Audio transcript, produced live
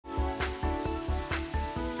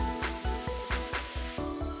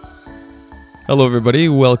Hello, everybody.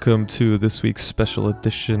 Welcome to this week's special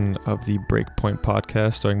edition of the Breakpoint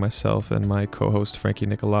podcast, starring myself and my co-host, Frankie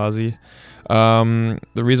Nicolazzi.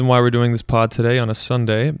 The reason why we're doing this pod today on a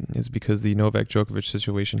Sunday is because the Novak Djokovic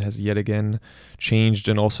situation has yet again changed,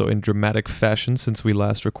 and also in dramatic fashion since we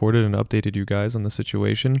last recorded and updated you guys on the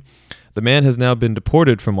situation. The man has now been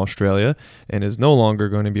deported from Australia and is no longer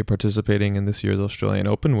going to be participating in this year's Australian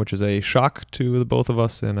Open, which is a shock to the both of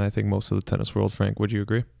us and I think most of the tennis world. Frank, would you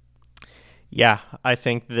agree? Yeah, I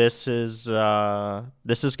think this is going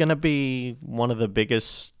to be one of the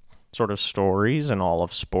biggest sort of stories in all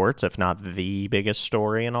of sports, if not the biggest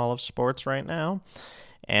story in all of sports right now.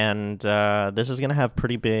 And this is going to have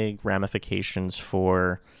pretty big ramifications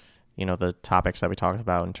for, the topics that we talked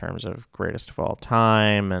about in terms of greatest of all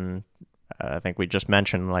time. And I think we just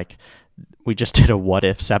mentioned, we just did a what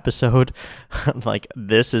ifs episode.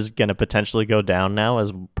 This is going to potentially go down now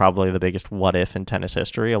as probably the biggest what if in tennis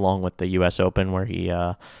history, along with the US Open where he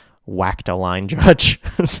whacked a line judge.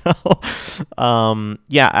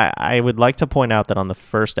 I would like to point out that on the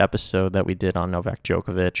first episode that we did on Novak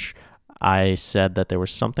Djokovic, I said that there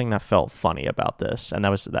was something that felt funny about this. And that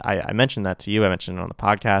was, I mentioned that to you. I mentioned it on the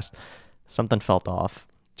podcast. Something felt off.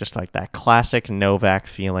 Just like that classic Novak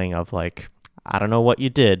feeling of I don't know what you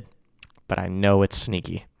did, but I know it's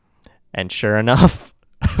sneaky. And sure enough,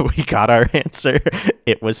 we got our answer.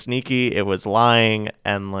 It was sneaky, it was lying,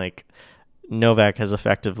 and Novak has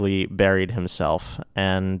effectively buried himself.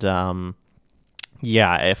 And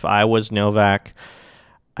if I was Novak,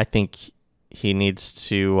 I think he needs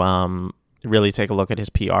to really take a look at his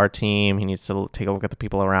PR team. He needs to take a look at the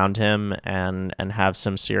people around him and have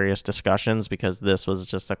some serious discussions, because this was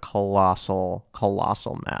just a colossal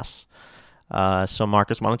mess. So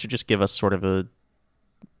Marcus, why don't you just give us sort of an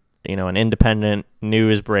independent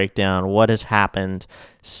news breakdown. What has happened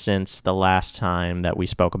since the last time that we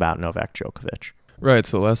spoke about Novak Djokovic? Right,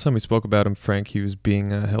 so last time we spoke about him, Frank, he was being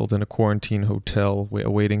held in a quarantine hotel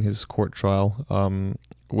awaiting his court trial,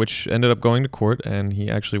 which ended up going to court, and he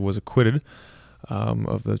actually was acquitted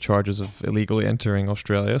of the charges of illegally entering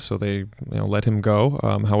Australia, so they let him go.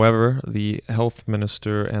 However, the health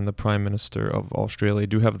minister and the prime minister of Australia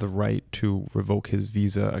do have the right to revoke his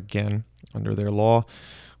visa again under their law,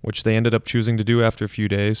 which they ended up choosing to do after a few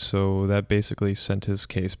days, so that basically sent his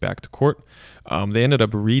case back to court. They ended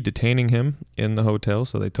up re-detaining him in the hotel,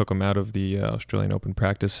 so they took him out of the Australian Open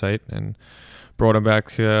practice site and brought him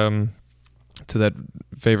back to that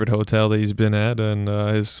favorite hotel that he's been at, and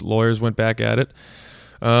his lawyers went back at it.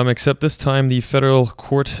 Except this time, the federal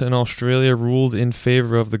court in Australia ruled in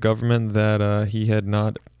favor of the government that he had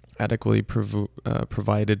not adequately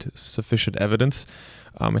provided sufficient evidence,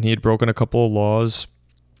 and he had broken a couple of laws.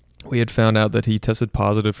 We had found out that he tested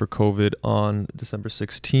positive for COVID on December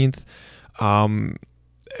 16th,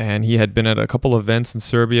 and he had been at a couple of events in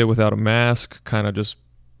Serbia without a mask, kind of just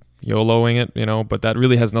YOLOing it, but that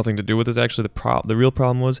really has nothing to do with this. Actually, the real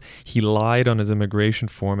problem was he lied on his immigration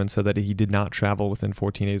form and said that he did not travel within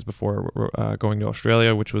 14 days before going to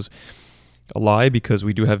Australia, which was a lie, because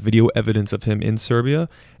we do have video evidence of him in Serbia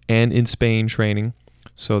and in Spain training.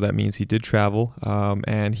 So that means he did travel,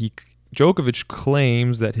 and Djokovic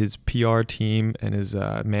claims that his PR team and his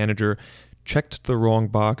manager checked the wrong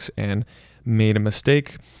box and made a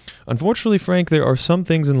mistake. Unfortunately, Frank, there are some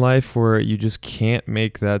things in life where you just can't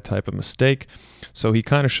make that type of mistake. So he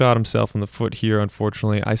kind of shot himself in the foot here,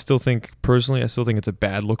 unfortunately. I still think it's a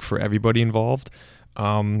bad look for everybody involved.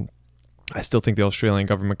 I still think the Australian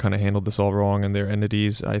government kind of handled this all wrong, and their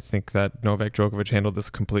entities. I think that Novak Djokovic handled this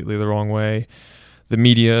completely the wrong way. The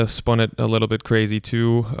media spun it a little bit crazy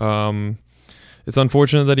too. It's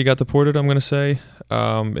unfortunate that he got deported, I'm going to say.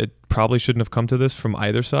 It probably shouldn't have come to this from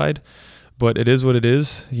either side, but it is what it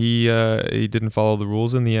is. He didn't follow the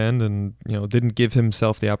rules in the end, and didn't give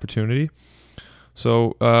himself the opportunity.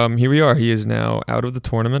 So here we are. He is now out of the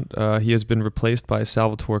tournament. He has been replaced by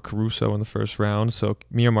Salvatore Caruso in the first round. So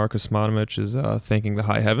Marcus Smanovic is thanking the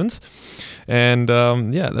high heavens, and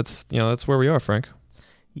that's where we are, Frank.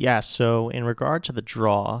 Yeah, so in regard to the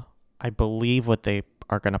draw, I believe what they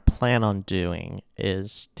are going to plan on doing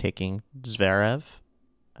is taking Rublev,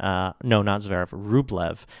 and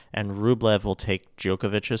Rublev will take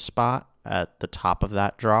Djokovic's spot at the top of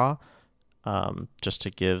that draw, just to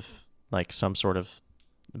give some sort of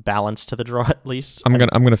balance to the draw at least. I'm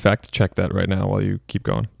gonna fact check that right now while you keep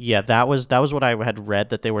going. Yeah, that was what I had read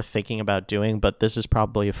that they were thinking about doing, but this is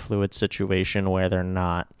probably a fluid situation where they're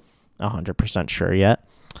not 100% sure yet.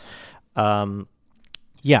 I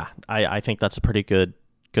think that's a pretty good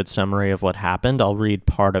summary of what happened. I'll read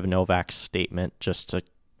part of Novak's statement just to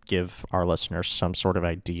give our listeners some sort of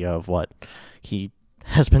idea of what he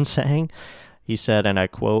has been saying. He said, and I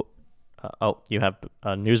quote, you have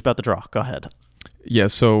news about the draw. Go ahead. Yeah,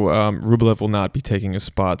 so Rublev will not be taking his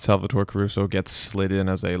spot. Salvatore Caruso gets slid in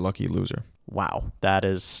as a lucky loser. Wow, that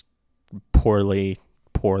is poorly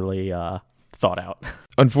thought out.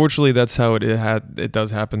 Unfortunately, that's how it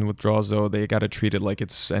does happen with draws, though. They got to treat it like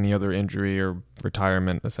it's any other injury or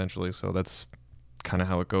retirement, essentially. So that's kind of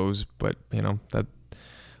how it goes. But, that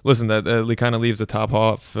kind of leaves the top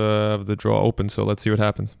half of the draw open. So let's see what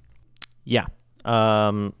happens. Yeah.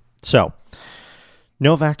 So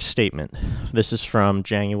Novak's statement. This is from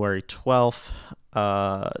January 12th.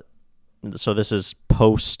 So this is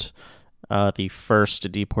post the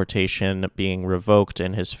first deportation being revoked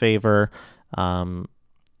in his favor.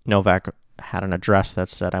 Novak had an address that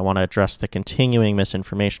said, "I want to address the continuing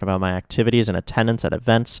misinformation about my activities and attendance at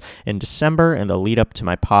events in December and the lead up to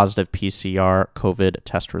my positive PCR COVID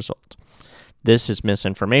test result. This is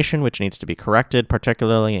misinformation which needs to be corrected,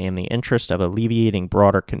 particularly in the interest of alleviating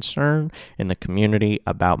broader concern in the community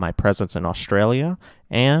about my presence in Australia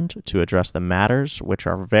and to address the matters which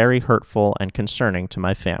are very hurtful and concerning to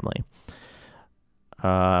my family."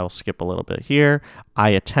 I'll skip a little bit here. "I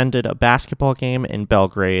attended a basketball game in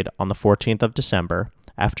Belgrade on the 14th of December,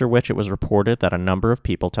 after which it was reported that a number of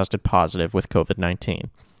people tested positive with COVID-19.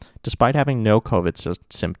 Despite having no COVID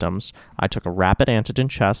symptoms, I took a rapid antigen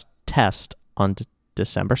test on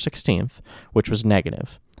December 16th, which was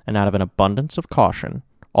negative, and out of an abundance of caution,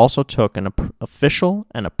 also took an official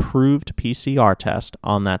and approved PCR test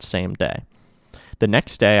on that same day. The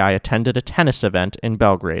next day, I attended a tennis event in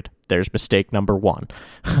Belgrade." There's mistake number one.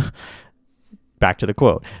 Back to the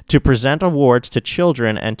quote. "To present awards to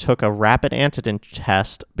children and took a rapid antigen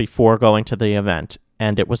test before going to the event,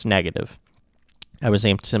 and it was negative. I was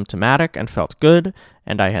asymptomatic and felt good,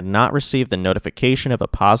 and I had not received the notification of a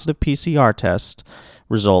positive PCR test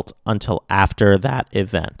result until after that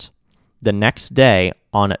event. The next day,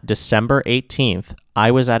 on December 18th,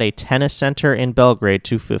 I was at a tennis center in Belgrade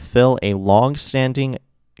to fulfill a long-standing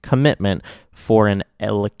commitment for an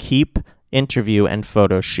L'Equipe interview and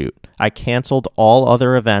photo shoot. I canceled all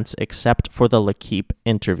other events except for the L'Equipe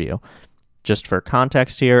interview." Just for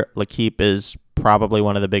context here, L'Equipe is probably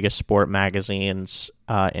one of the biggest sport magazines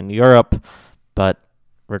in Europe, but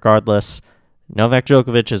regardless, Novak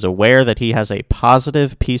Djokovic is aware that he has a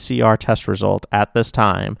positive PCR test result at this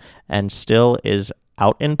time and still is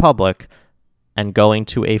out in public and going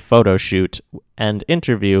to a photo shoot and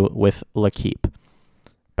interview with L'Equipe.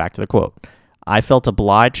 Back to the quote. "I felt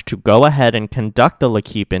obliged to go ahead and conduct the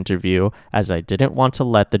L'Equipe interview as I didn't want to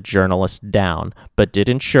let the journalist down, but did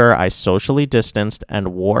ensure I socially distanced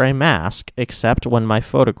and wore a mask except when my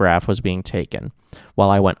photograph was being taken. While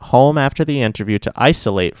I went home after the interview to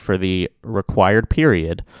isolate for the required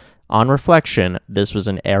period, on reflection, this was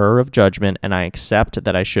an error of judgment and I accept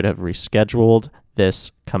that I should have rescheduled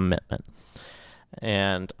this commitment."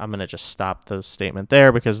 And I'm going to just stop the statement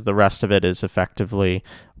there because the rest of it is effectively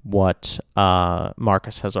what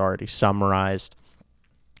Marcus has already summarized.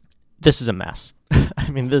 This is a mess. I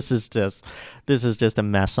mean, this is just a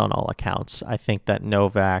mess on all accounts. I think that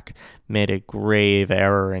Novak made a grave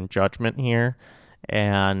error in judgment here.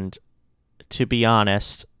 And to be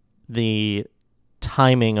honest, the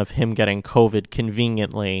timing of him getting COVID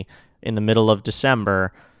conveniently in the middle of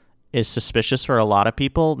December is suspicious for a lot of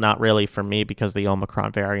people, not really for me because the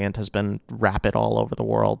Omicron variant has been rapid all over the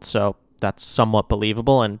world. So that's somewhat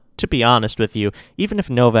believable. And to be honest with you, even if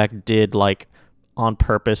Novak did on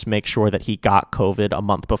purpose make sure that he got COVID a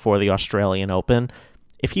month before the Australian Open,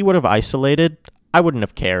 if he would have isolated, I wouldn't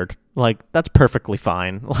have cared. That's perfectly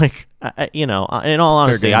fine. In all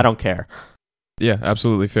honesty, I don't care. Yeah,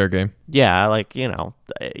 absolutely fair game. Yeah, you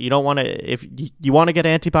don't want to, if you want to get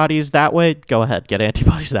antibodies that way, go ahead, get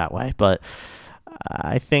antibodies that way. But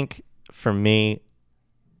I think for me,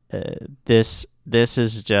 this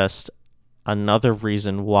is just another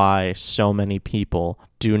reason why so many people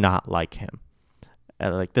do not like him.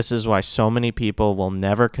 This is why so many people will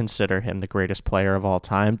never consider him the greatest player of all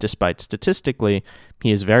time, despite statistically,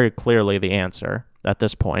 he is very clearly the answer at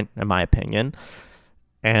this point, in my opinion.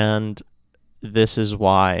 And this is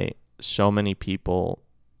why so many people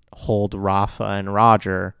hold Rafa and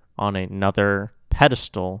Roger on another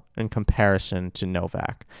pedestal in comparison to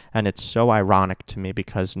Novak. And it's so ironic to me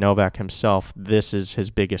because Novak himself, this is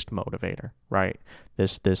his biggest motivator, right?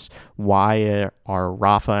 This why are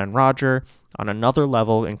Rafa and Roger on another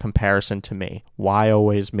level in comparison to me? Why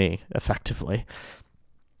always me, effectively?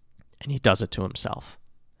 And he does it to himself.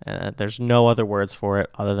 There's no other words for it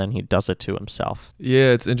other than he does it to himself.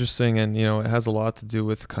 Yeah, it's interesting, and it has a lot to do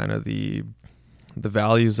with kind of the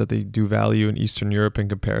values that they do value in Eastern Europe in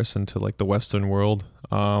comparison to the Western world.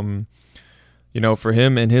 For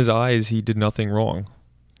him, in his eyes, he did nothing wrong,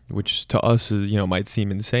 which to us is, might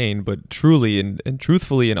seem insane, but truly and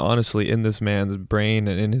truthfully and honestly, in this man's brain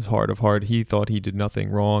and in his heart of heart, he thought he did nothing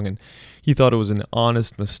wrong, and he thought it was an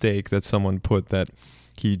honest mistake that someone put that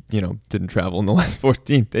he, didn't travel in the last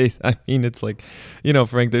 14 days. I mean, it's like,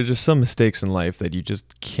 Frank, there's just some mistakes in life that you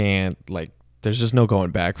just can't, there's just no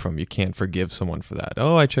going back from. You can't forgive someone for that.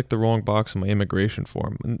 Oh, I checked the wrong box on my immigration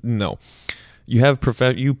form. No.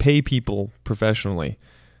 You pay people professionally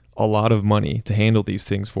a lot of money to handle these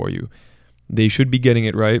things for you. They should be getting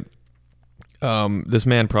it right. This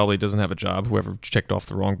man probably doesn't have a job, whoever checked off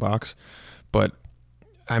the wrong box. But,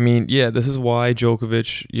 I mean, yeah, this is why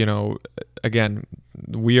Djokovic, again,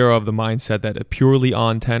 we are of the mindset that purely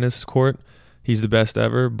on tennis court, he's the best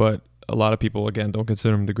ever. But a lot of people, again, don't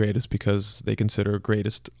consider him the greatest because they consider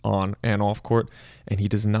greatest on and off court. And he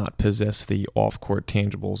does not possess the off-court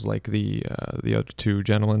tangibles like the other two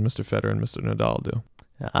gentlemen, Mr. Federer and Mr. Nadal, do.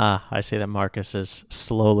 I see that Marcus is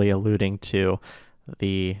slowly alluding to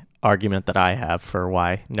the argument that I have for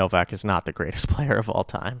why Novak is not the greatest player of all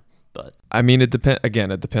time. But I mean, it depends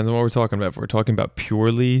on what we're talking about. If we're talking about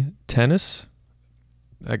purely tennis,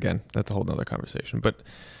 again, that's a whole nother conversation. But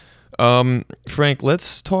Frank,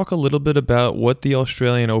 let's talk a little bit about what the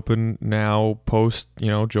Australian Open now post,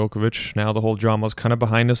 Djokovic. Now the whole drama is kind of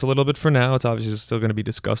behind us a little bit for now. It's obviously still going to be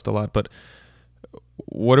discussed a lot, but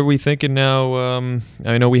what are we thinking now?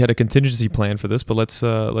 I know we had a contingency plan for this, but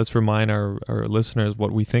let's remind our listeners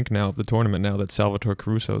what we think now of the tournament now that Salvatore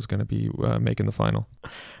Caruso is going to be making the final.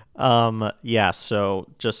 Yeah, so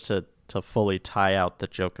just to fully tie out the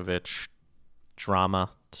Djokovic drama,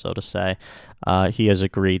 so to say, he has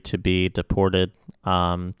agreed to be deported,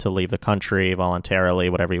 to leave the country voluntarily,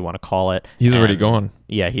 whatever you want to call it. He's already gone.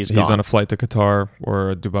 Yeah, he's gone. He's on a flight to Qatar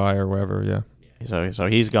or Dubai or wherever, yeah. So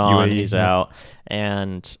he's gone, UAE, he's out.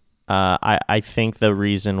 And I think the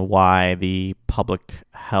reason why the public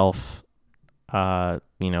health,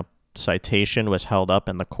 citation was held up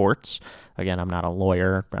in the courts, again, I'm not a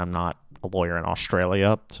lawyer. I'm not a lawyer in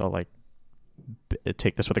Australia, so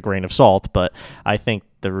take this with a grain of salt, but I think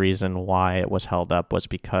the reason why it was held up was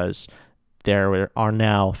because there are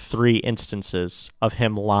now 3 instances of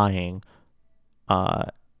him lying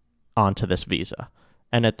onto this visa.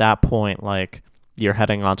 And at that point, you're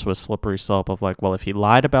heading onto a slippery slope of well, if he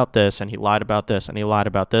lied about this and he lied about this and he lied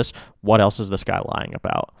about this, what else is this guy lying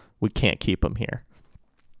about? We can't keep him here.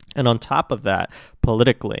 And on top of that,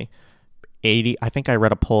 politically, I think I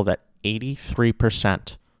read a poll that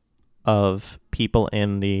 83% of people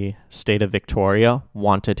in the state of Victoria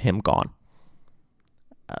wanted him gone.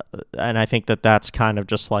 And I think that's kind of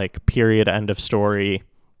just period, end of story,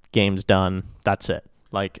 game's done, that's it.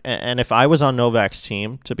 And if I was on Novak's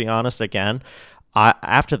team, to be honest, again,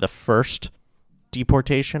 after the first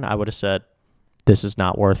deportation, I would have said, this is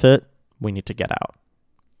not worth it. We need to get out.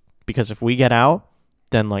 Because if we get out,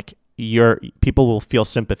 then people will feel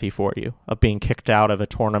sympathy for you of being kicked out of a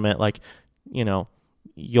tournament.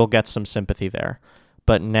 You'll get some sympathy there.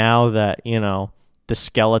 But now that, the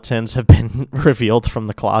skeletons have been revealed from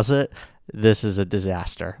the closet, this is a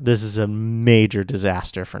disaster. This is a major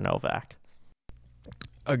disaster for Novak.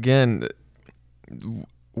 Again,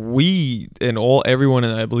 everyone,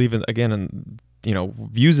 and I believe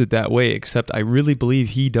views it that way, except I really believe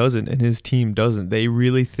he doesn't and his team doesn't. They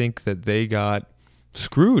really think that they got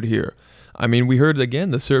screwed here. I mean, we heard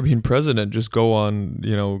again the Serbian president just go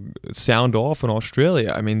on, sound off in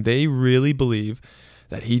Australia. I mean, they really believe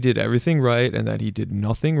that he did everything right and that he did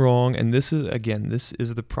nothing wrong. And this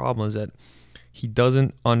is the problem, is that he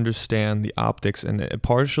doesn't understand the optics, and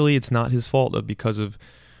partially it's not his fault because of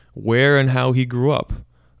where and how he grew up.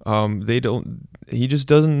 He just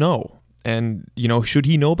doesn't know. And, should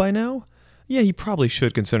he know by now? Yeah, he probably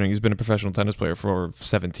should, considering he's been a professional tennis player for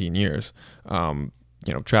 17 years,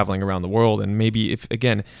 traveling around the world. And maybe maybe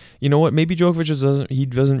Djokovic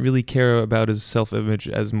doesn't really care about his self-image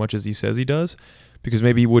as much as he says he does, because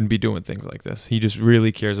maybe he wouldn't be doing things like this. He just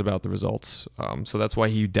really cares about the results. So that's why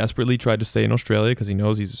he desperately tried to stay in Australia, because he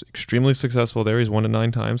knows he's extremely successful there. He's won it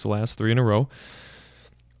 9 times, the last 3 in a row.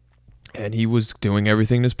 And he was doing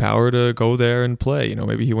everything in his power to go there and play.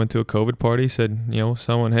 Maybe he went to a COVID party, said,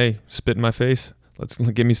 someone, hey, spit in my face.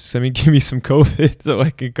 Give me some COVID so I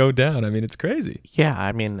can go down. I mean, it's crazy. Yeah,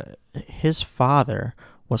 I mean, his father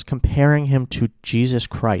was comparing him to Jesus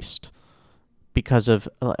Christ because of,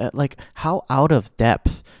 how out of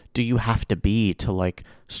depth do you have to be to,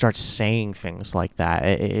 start saying things like that?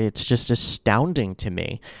 It's just astounding to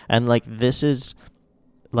me. And, this is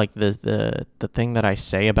like the thing that I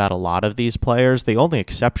say about a lot of these players, the only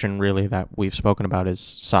exception really that we've spoken about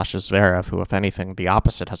is Sasha Zverev, who, if anything, the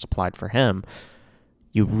opposite has applied for him.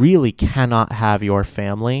 You really cannot have your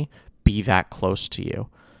family be that close to you,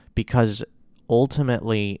 because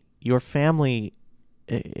ultimately your family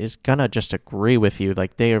is gonna just agree with you.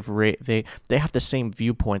 Like they have the same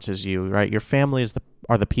viewpoints as you, right? Your family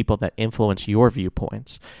are the people that influence your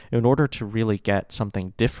viewpoints. In order to really get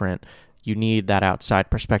something different, you need that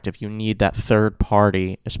outside perspective. You need that third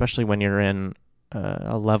party, especially when you're in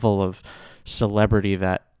a level of celebrity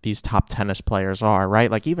that these top tennis players are,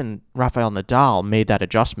 right? Like even Rafael Nadal made that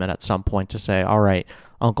adjustment at some point to say, all right,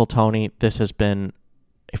 Uncle Tony, this has been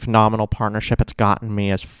a phenomenal partnership. It's gotten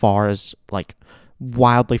me as far as, like,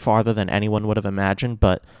 wildly farther than anyone would have imagined,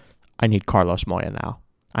 but I need Carlos Moya now.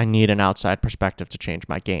 I need an outside perspective to change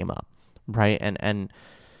my game up, right? And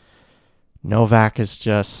Novak is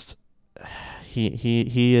just,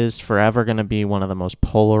 he is forever going to be one of the most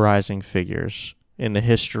polarizing figures in the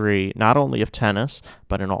history, not only of tennis,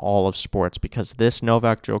 but in all of sports, because this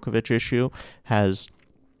Novak Djokovic issue has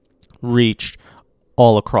reached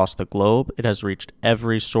all across the globe. It has reached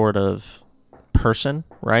every sort of person,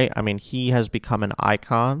 right? I mean, he has become an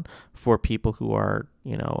icon for people who are,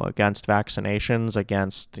 against vaccinations,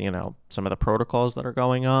 against, some of the protocols that are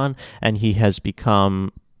going on. And he has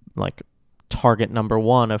become like target number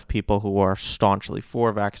one of people who are staunchly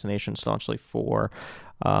for vaccination, staunchly for,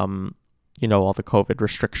 all the COVID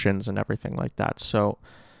restrictions and everything like that. So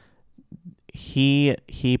he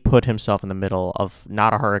put himself in the middle of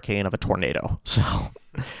not a hurricane, of a tornado. So,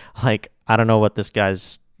 like, I don't know what this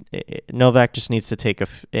guy's. Novak just needs to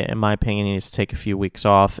in my opinion, he needs to take a few weeks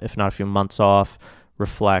off, if not a few months off,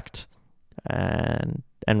 reflect, and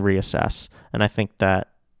reassess. And I think that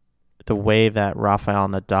the way that Rafael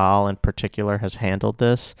Nadal in particular has handled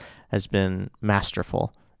this has been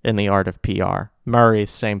masterful in the art of PR. Murray,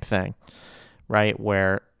 same thing, right?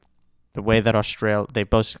 Where the way that they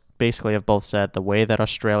both basically have both said the way that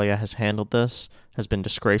Australia has handled this has been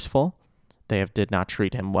disgraceful. They did not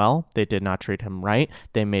treat him well. They did not treat him right.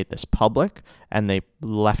 They made this public, and they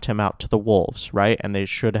left him out to the wolves, right? And they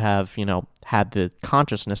should have, had the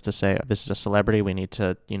consciousness to say, this is a celebrity. We need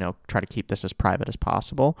to, try to keep this as private as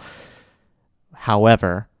possible.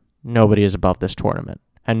 However, nobody is above this tournament,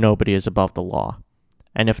 and nobody is above the law.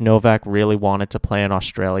 And if Novak really wanted to play in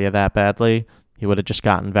Australia that badly, he would have just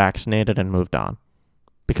gotten vaccinated and moved on.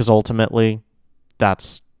 Because ultimately,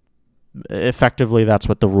 that's what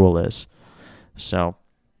the rule is. So,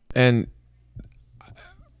 and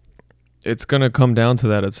it's going to come down to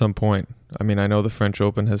that at some point. I mean, I know the French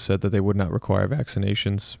Open has said that they would not require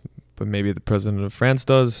vaccinations, but maybe the president of France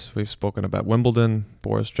does. We've spoken about Wimbledon,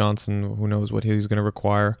 Boris Johnson, who knows what he's going to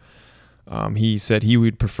require. He said he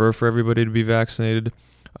would prefer for everybody to be vaccinated.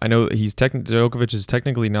 I know Djokovic is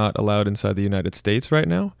technically not allowed inside the United States right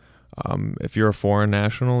now. If you're a foreign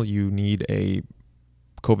national, you need a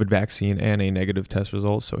COVID vaccine and a negative test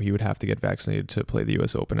result, so he would have to get vaccinated to play the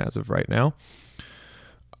U.S. Open as of right now.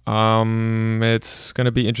 It's going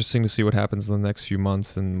to be interesting to see what happens in the next few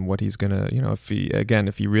months and what he's going to,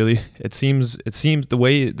 if he really, it seems the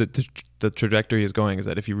way that the trajectory is going is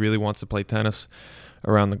that if he really wants to play tennis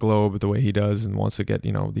around the globe the way he does and wants to get,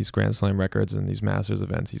 these Grand Slam records and these Masters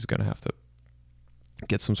events, he's going to have to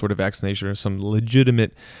get some sort of vaccination or some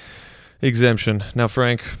legitimate exemption. Now,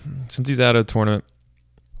 Frank, since he's out of the tournament,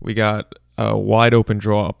 we got a wide open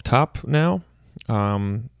draw up top now.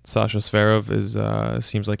 Sasha Zverev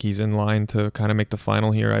seems like he's in line to kind of make the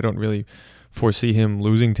final here. I don't really foresee him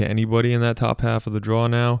losing to anybody in that top half of the draw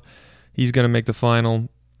now. He's going to make the final.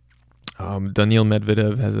 Daniil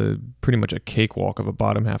Medvedev has pretty much a cakewalk of a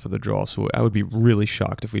bottom half of the draw, so I would be really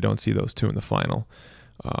shocked if we don't see those two in the final.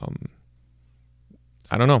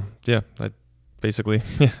 I don't know. Yeah,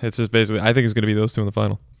 it's just basically, I think it's going to be those two in the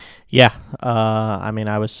final. Yeah. I mean,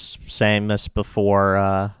 I was saying this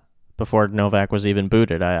before Novak was even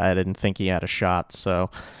booted. I didn't think he had a shot.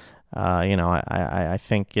 So, I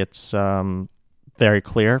think it's very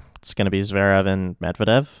clear. It's going to be Zverev and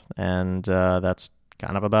Medvedev, and that's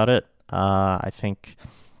kind of about it. I think,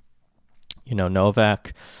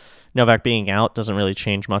 Novak being out doesn't really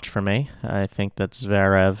change much for me. I think that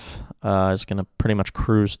Zverev is going to pretty much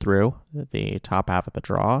cruise through the top half of the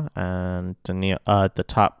draw, and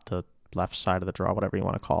the left side of the draw, whatever you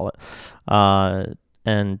want to call it.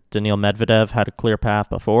 And Daniil Medvedev had a clear path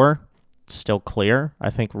before. It's still clear. I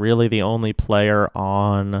think really the only player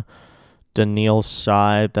on Daniil's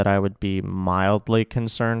side that I would be mildly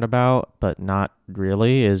concerned about, but not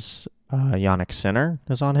really, is Yannick Sinner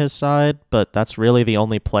is on his side, but that's really the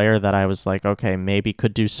only player that I was like, okay, maybe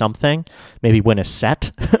could do something, maybe win a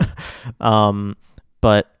set.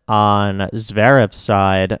 But on Zverev's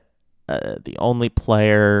side, the only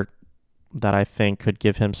player that I think could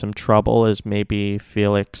give him some trouble is maybe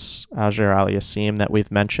Felix Auger-Aliassime that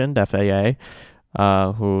we've mentioned, FAA,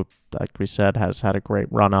 who, like we said, has had a great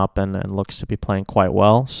run-up and looks to be playing quite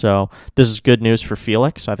well. So this is good news for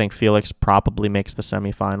Felix. I think Felix probably makes the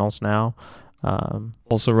semifinals now.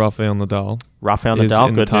 Also, Rafael Nadal. Rafael Nadal,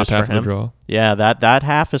 in good the top news half for of him. the draw. Yeah, that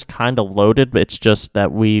half is kind of loaded, but it's just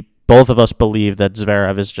that both of us believe that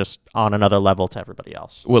Zverev is just on another level to everybody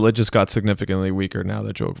else. Well, it just got significantly weaker now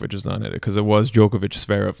that Djokovic is not in it, because it was Djokovic,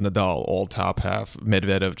 Zverev, Nadal, all top half,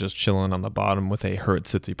 Medvedev just chilling on the bottom with a hurt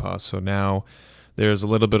Tsitsipas. So now there's a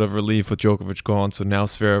little bit of relief with Djokovic gone. So now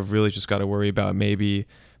Zverev really just got to worry about maybe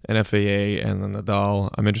an FAA and then Nadal.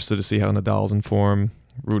 I'm interested to see how Nadal's in form.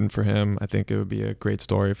 Rooting for him. I think it would be a great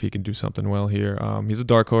story if he can do something well here. He's a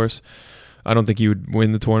dark horse. I don't think he would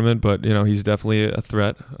win the tournament, but he's definitely a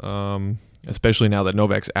threat, especially now that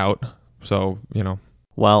Novak's out. So,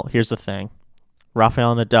 Well, here's the thing.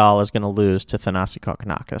 Rafael Nadal is going to lose to Thanasi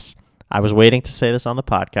Kokkinakis. I was waiting to say this on the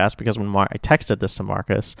podcast because when I texted this to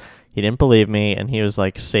Marcus, he didn't believe me, and he was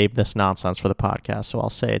like, save this nonsense for the podcast, so I'll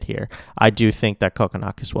say it here. I do think that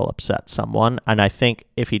Kokkinakis will upset someone, and I think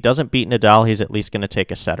if he doesn't beat Nadal, he's at least going to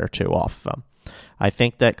take a set or two off of him. I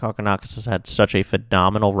think that Kokkinakis has had such a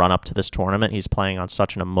phenomenal run-up to this tournament. He's playing on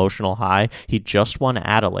such an emotional high. He just won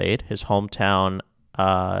Adelaide, his hometown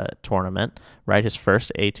tournament, right? His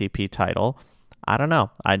first ATP title. I don't know.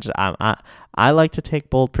 I like to take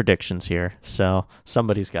bold predictions here, so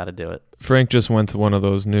somebody's got to do it. Frank just went to one of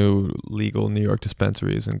those new legal New York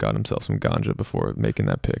dispensaries and got himself some ganja before making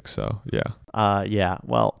that pick. So yeah. Yeah.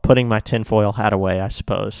 Well, putting my tinfoil hat away, I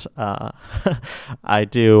suppose. I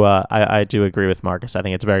do agree with Marcus. I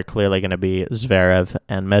think it's very clearly going to be Zverev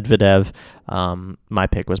and Medvedev. My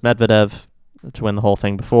pick was Medvedev to win the whole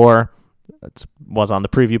thing before. It was on the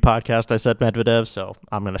preview podcast. I said Medvedev, so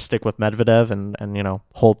I'm going to stick with Medvedev and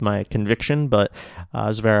hold my conviction. But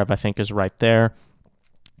Zverev, I think, is right there.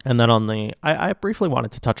 And then I briefly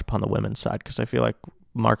wanted to touch upon the women's side because I feel like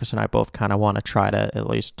Marcus and I both kind of want to try to at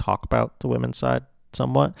least talk about the women's side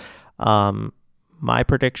somewhat. My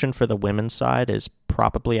prediction for the women's side is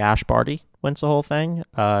probably Ash Barty wins the whole thing.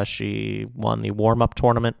 She won the warm-up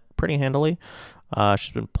tournament pretty handily.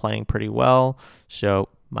 She's been playing pretty well, so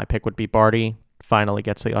my pick would be Barty. Finally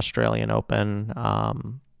gets the Australian Open.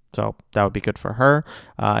 So that would be good for her.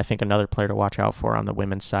 I think another player to watch out for on the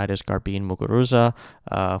women's side is Garbine Muguruza,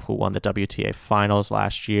 who won the WTA finals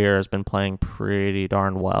last year, has been playing pretty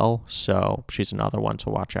darn well. So she's another one to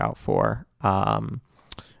watch out for. And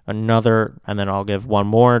then I'll give one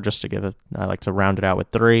more just to I like to round it out with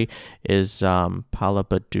three, is Paula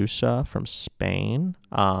Badosa from Spain.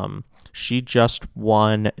 She just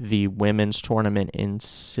won the women's tournament in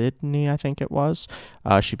Sydney, I think it was.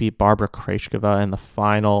 She beat Barbara Krejcikova in the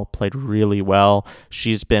final, played really well.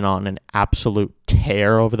 She's been on an absolute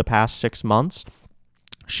tear over the past 6 months.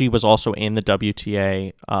 She was also in the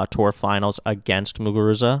WTA Tour finals against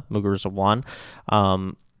Muguruza. Muguruza won.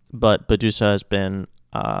 But Badosa has been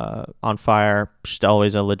on fire. She's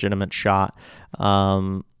always a legitimate shot.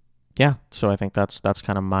 So I think that's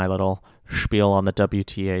kind of my little spiel on the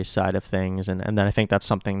WTA side of things, and then I think that's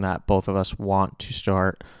something that both of us want to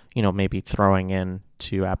start, maybe throwing in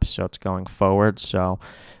to episodes going forward. So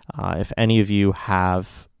if any of you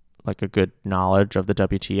have like a good knowledge of the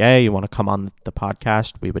WTA, you want to come on the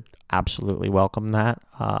podcast, we would absolutely welcome that.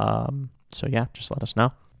 So yeah, just let us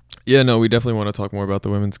know. Yeah, no, we definitely want to talk more about the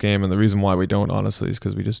women's game, and the reason why we don't, honestly, is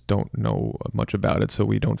because we just don't know much about it, so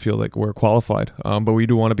we don't feel like we're qualified. But we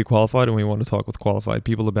do want to be qualified, and we want to talk with qualified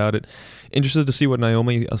people about it. Interested to see what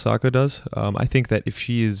Naomi Osaka does. I think that if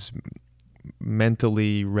she is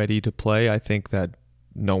mentally ready to play, I think that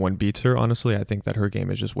no one beats her, honestly. I think that her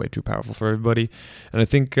game is just way too powerful for everybody. And I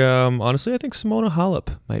think, honestly, I think Simona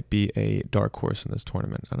Halep might be a dark horse in this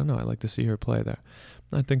tournament. I don't know. I like to see her play there.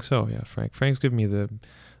 I think so, yeah, Frank. Frank's giving me the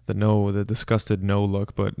disgusted no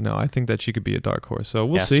look, but no, I think that she could be a dark horse. So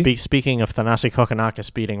we'll see. Speaking of Thanasi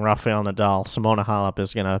Kokkinakis beating Rafael Nadal, Simona Halep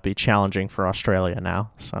is going to be challenging for Australia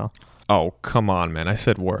now. So. Oh, come on, man. I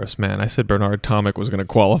said worse, man. I said Bernard Tomic was going to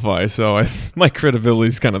qualify, so my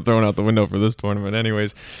credibility's kind of thrown out the window for this tournament.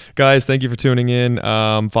 Anyways, guys, thank you for tuning in.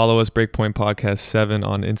 Follow us, Breakpoint Podcast 7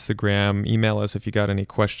 on Instagram. Email us if you got any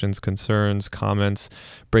questions, concerns, comments,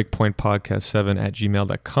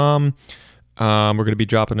 breakpointpodcast7@gmail.com. We're going to be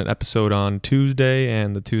dropping an episode on Tuesday,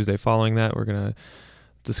 and the Tuesday following that, we're going to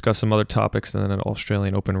discuss some other topics, and then an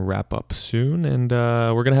Australian Open wrap up soon. And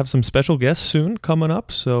we're gonna have some special guests soon coming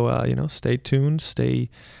up. So stay tuned, stay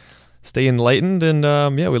enlightened, and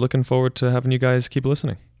we're looking forward to having you guys keep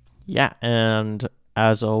listening. Yeah, and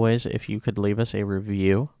as always, if you could leave us a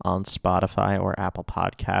review on Spotify or Apple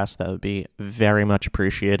Podcasts, that would be very much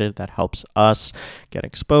appreciated. That helps us get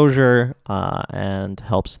exposure and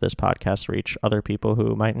helps this podcast reach other people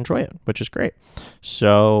who might enjoy it, which is great.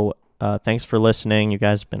 So thanks for listening. You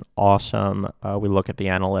guys have been awesome. We look at the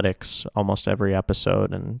analytics almost every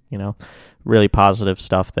episode and, really positive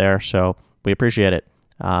stuff there. So we appreciate it.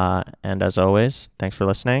 And as always, thanks for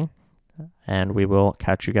listening. And we will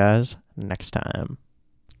catch you guys next time.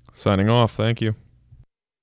 Signing off. Thank you.